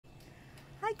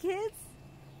Hi kids,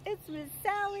 it's Miss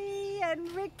Sally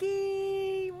and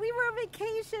Ricky. We were on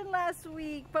vacation last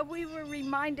week, but we were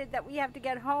reminded that we have to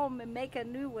get home and make a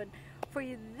new one for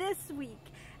you this week.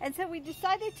 And so we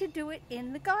decided to do it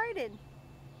in the garden.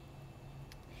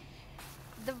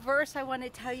 The verse I want to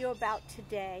tell you about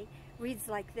today reads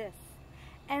like this.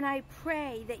 And I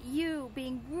pray that you,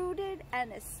 being rooted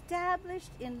and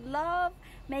established in love,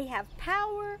 may have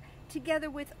power, together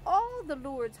with all the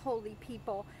Lord's holy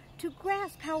people, to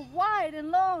grasp how wide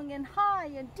and long and high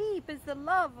and deep is the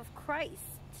love of Christ.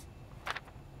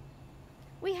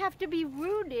 We have to be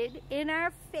rooted in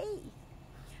our faith.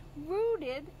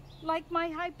 Rooted like my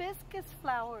hibiscus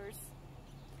flowers.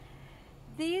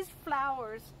 These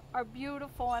flowers are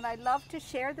beautiful and I love to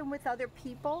share them with other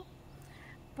people,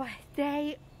 but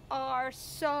they are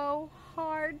so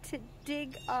hard to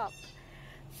dig up.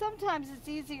 Sometimes it's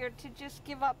easier to just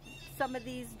give up some of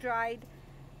these dried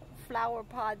flower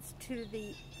pods to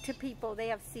people. They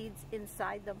have seeds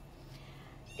inside them.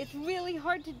 It's really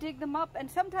hard to dig them up,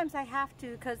 and sometimes I have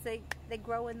to because they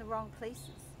grow in the wrong places.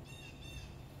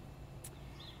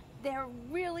 They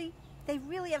really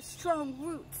have strong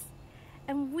roots,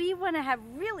 and we want to have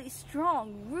really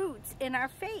strong roots in our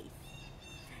faith.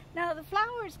 Now the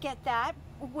flowers get that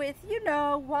with, you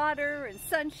know, water and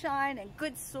sunshine and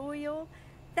good soil.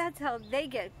 That's how they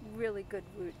get really good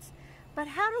roots. But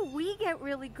how do we get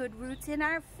really good roots in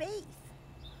our faith?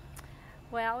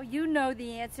 Well, you know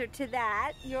the answer to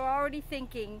that. You're already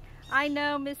thinking, I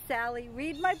know, Miss Sally,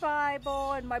 read my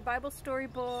Bible and my Bible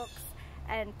storybooks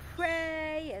and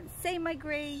pray and say my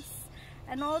grace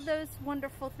and all those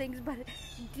wonderful things. But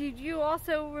did you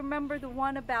also remember the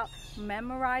one about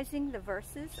memorizing the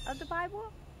verses of the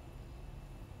Bible?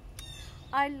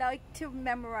 I like to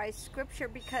memorize scripture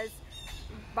because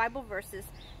Bible verses,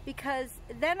 because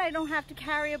then I don't have to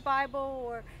carry a Bible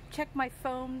or check my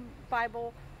phone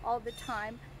Bible all the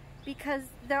time, because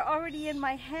they're already in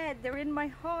my head, they're in my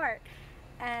heart,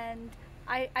 and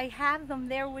I have them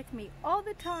there with me all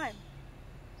the time.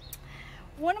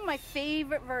 One of my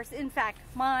favorite verses, in fact,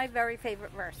 my very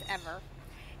favorite verse ever,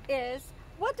 is,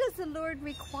 what does the Lord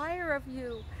require of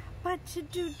you but to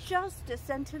do justice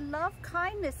and to love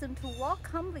kindness and to walk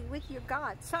humbly with your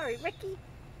God? Sorry, Ricky.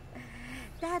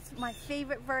 That's my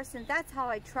favorite verse, and that's how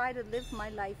I try to live my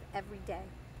life every day.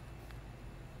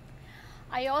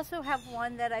 I also have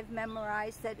one that I've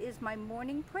memorized that is my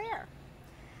morning prayer.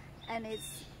 And it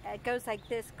goes like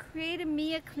this: create in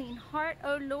me a clean heart,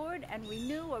 O Lord, and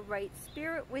renew a right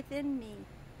spirit within me.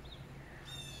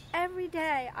 Every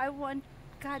day I want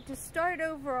God to start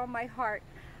over on my heart.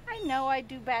 I know I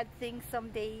do bad things some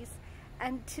days,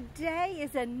 and today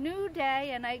is a new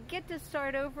day, and I get to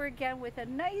start over again with a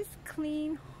nice,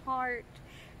 clean heart,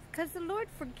 because the Lord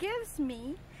forgives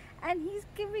me, and He's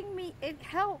giving me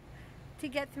help to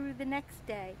get through the next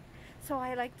day. So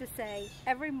I like to say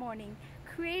every morning,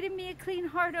 create in me a clean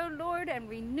heart, O Lord, and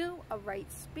renew a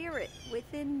right spirit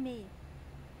within me.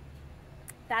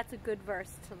 That's a good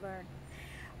verse to learn.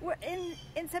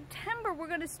 In September, we're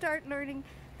going to start learning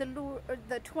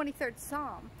the 23rd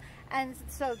Psalm. And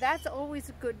so that's always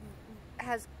a good,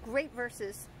 has great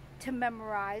verses to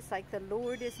memorize, like the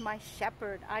Lord is my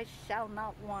shepherd, I shall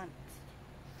not want.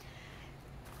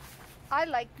 I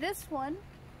like this one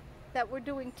that we're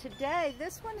doing today.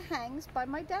 This one hangs by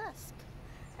my desk.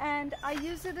 And I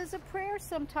use it as a prayer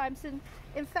sometimes. And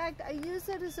in fact, I use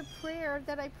it as a prayer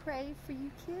that I pray for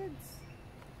you kids.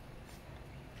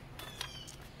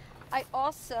 I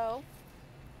also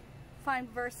find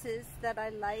verses that I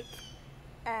like.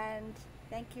 And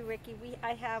thank you, Ricky.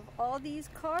 I have all these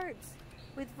cards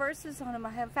with verses on them.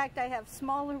 In fact, I have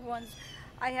smaller ones.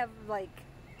 I have like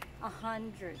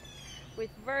 100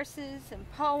 with verses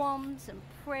and poems and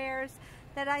prayers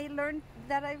that I learned,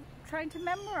 that I'm trying to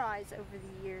memorize over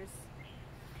the years.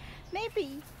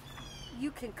 Maybe you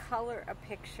can color a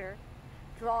picture.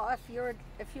 Draw,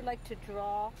 if you like to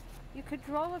draw, you could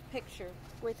draw a picture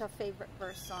with a favorite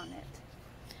verse on it.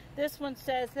 This one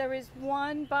says, there is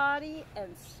one body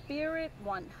and spirit,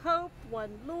 one hope,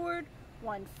 one Lord,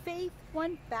 one faith,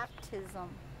 one baptism.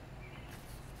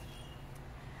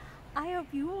 I hope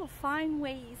you will find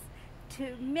ways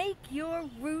to make your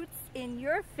roots in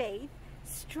your faith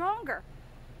stronger.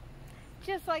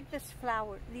 Just like these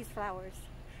flowers.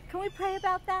 Can we pray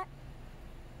about that?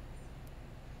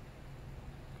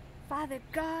 Father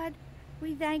God,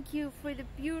 we thank you for the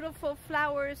beautiful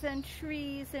flowers and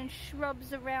trees and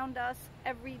shrubs around us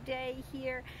every day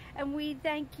here. And we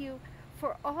thank you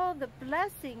for all the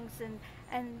blessings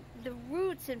and the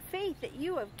roots and faith that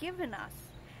you have given us.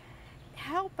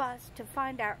 Help us to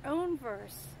find our own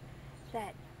verse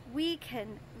that we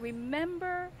can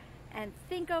remember and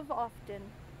think of often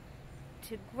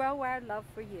to grow our love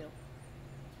for you.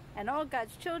 And all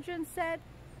God's children said,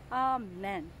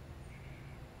 Amen.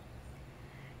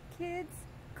 Kids,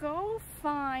 go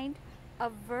find a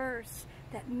verse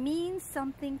that means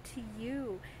something to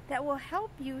you, that will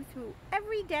help you through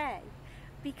every day,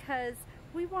 because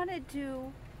we want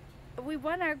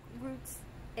our roots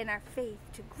in our faith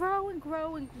to grow and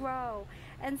grow and grow.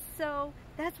 And so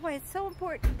that's why it's so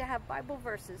important to have Bible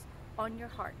verses on your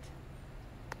heart.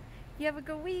 You have a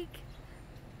good week.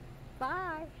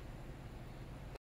 Bye.